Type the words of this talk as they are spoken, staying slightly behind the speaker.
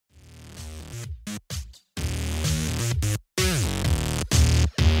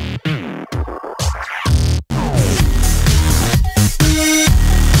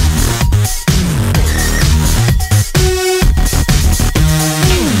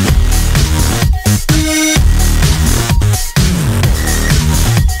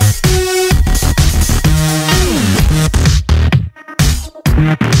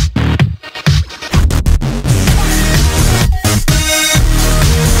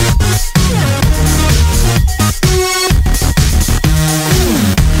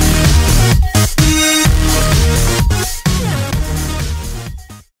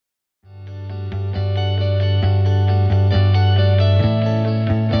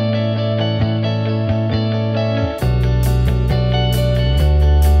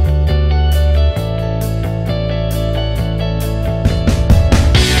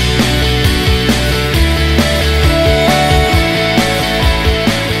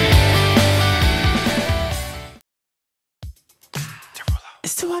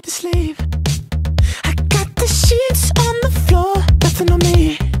hard to sleep. I got the sheets on the floor, nothing on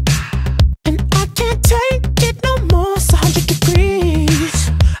me, and I can't take it no more. It's 100 degrees.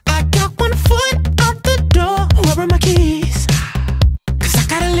 I got one foot out the door. Where are my keys? 'Cause I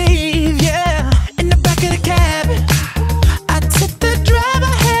gotta leave, yeah. In the back of the cab, I took the drive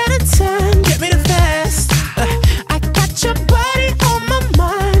ahead of time. Get me the fast. I got your body on my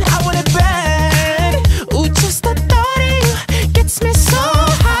mind. I want it bad. Ooh, just the thought of you gets me so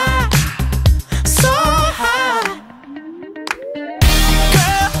high, so high.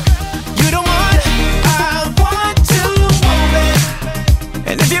 Girl, you the one I want to move it.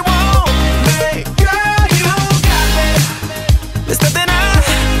 And if you want me, girl, you got me. There's nothing I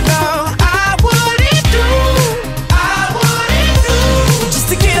know I wouldn't do, I wouldn't do, just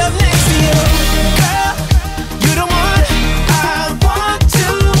to get up next to you. Girl, you the one I want to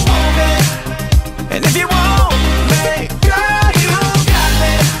move it. And if you want me, girl, you got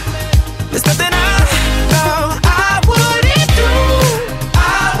me. There's nothing I know I wouldn't do,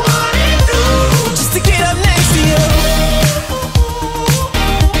 I wouldn't do, just to get up next to you,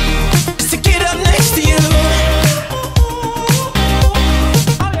 just to get up next to you.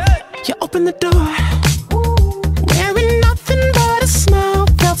 You open the door, wearing nothing but a smile,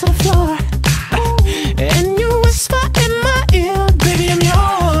 fell to the floor, and you whisper in my ear, baby, I'm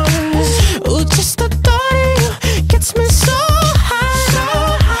yours. Ooh, just the thought of you gets me so high,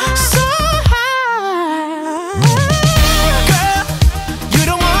 so high. Girl, you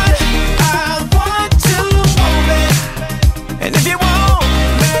the one I want to move it. And if you want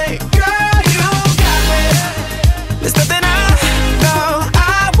me, girl, you got me. There's nothing I know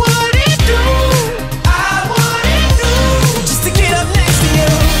I wouldn't do,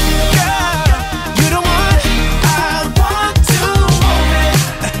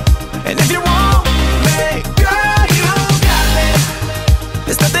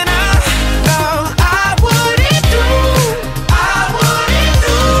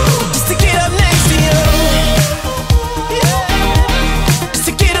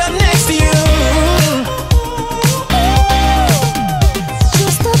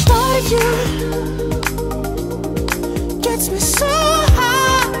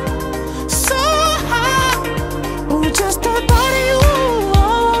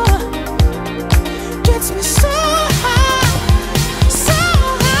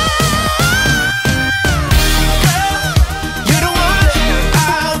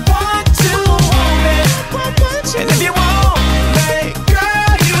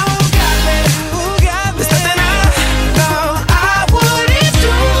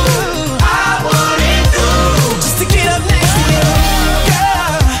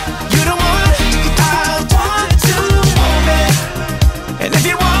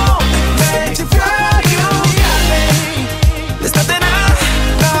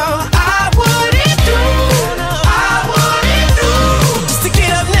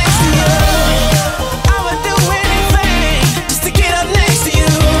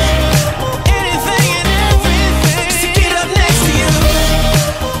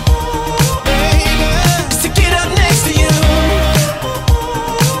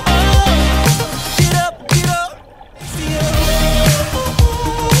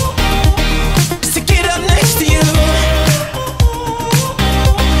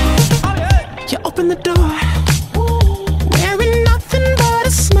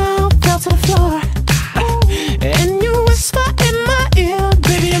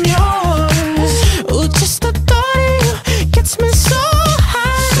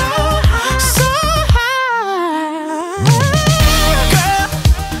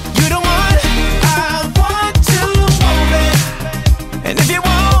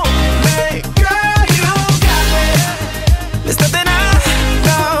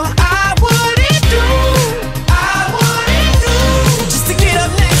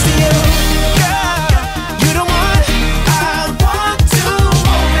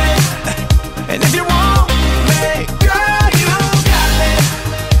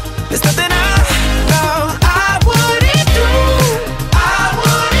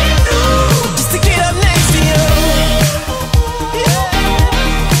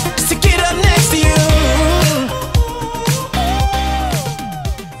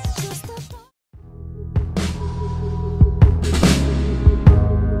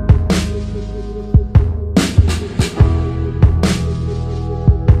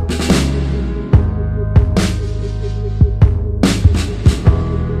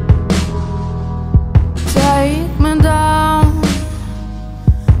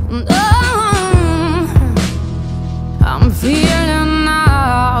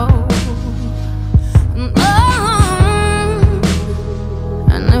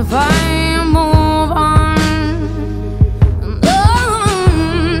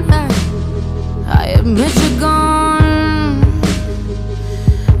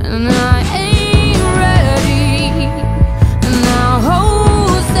 and I ain't ready. And I'll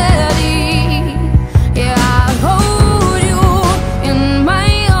hold steady. Yeah, I'll hold you in my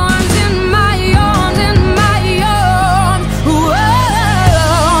arms, in my arms, in my arms. Whoa,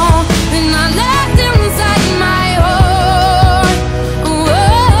 and I left inside my heart. Whoa,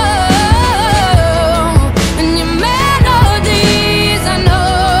 and your melodies I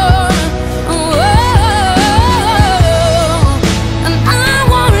know. Whoa, and I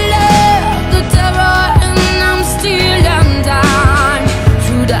won't let the terror, and I'm still undone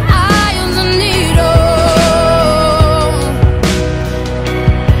through the iron and needle.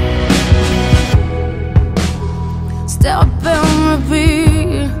 Step and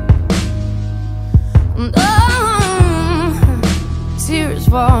repeat. And tears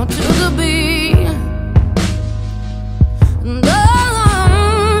fall to the beat. And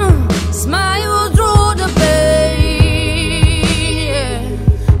smile through the pain.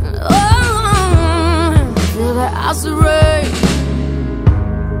 Feel the acid rain.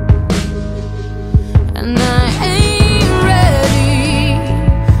 And I ain't ready,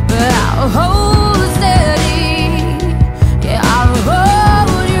 but I'll hold steady. Yeah, I'll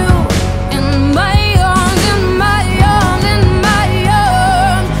hold you in my arms, in my arms, in my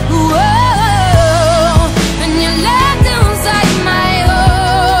arms. Whoa, and you left inside my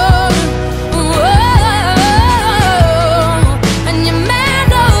heart. Whoa, and your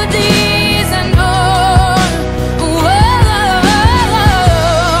melodies I know. Whoa,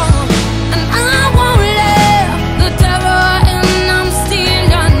 and I won't let the terror, and I'm still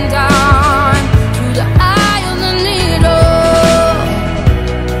undone through the eye of the needle.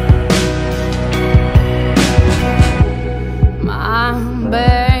 My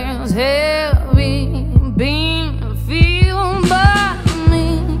back's heavy, being filled by me.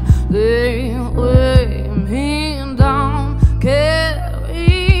 They weigh me down,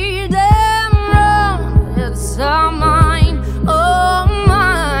 carry them round. It's all mine, all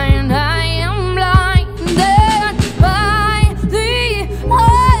mine. I am blinded by the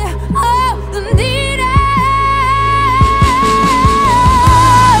eye of the needle.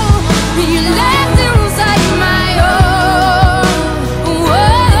 You left inside my heart.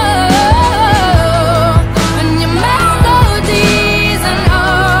 Whoa, and your melodies I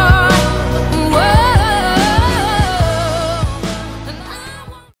know. Whoa, and I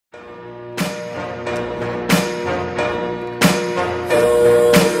won't.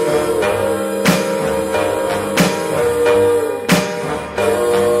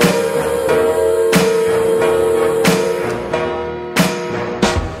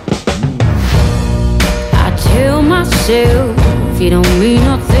 I tell myself you don't mean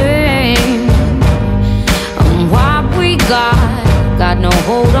nothing. What we got no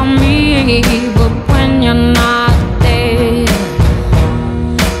hold on me. But when you're not there,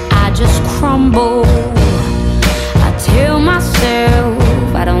 I just crumble. I tell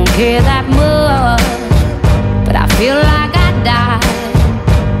myself I don't care that much, but I feel like I die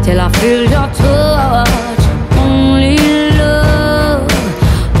till I feel your touch. Only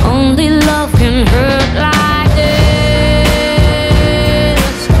love can hurt like this.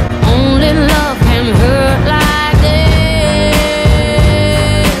 Only love can hurt like this.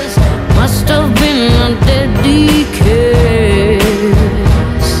 Must have been a deadly kiss.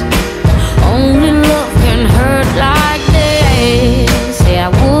 Only love can hurt like this. Say I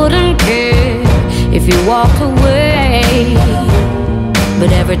wouldn't care if you walked away, but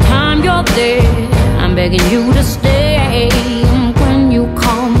every time you're there, I'm begging you to stay. And when you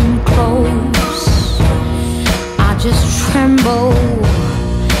come close, I just tremble.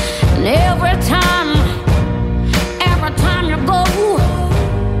 And every time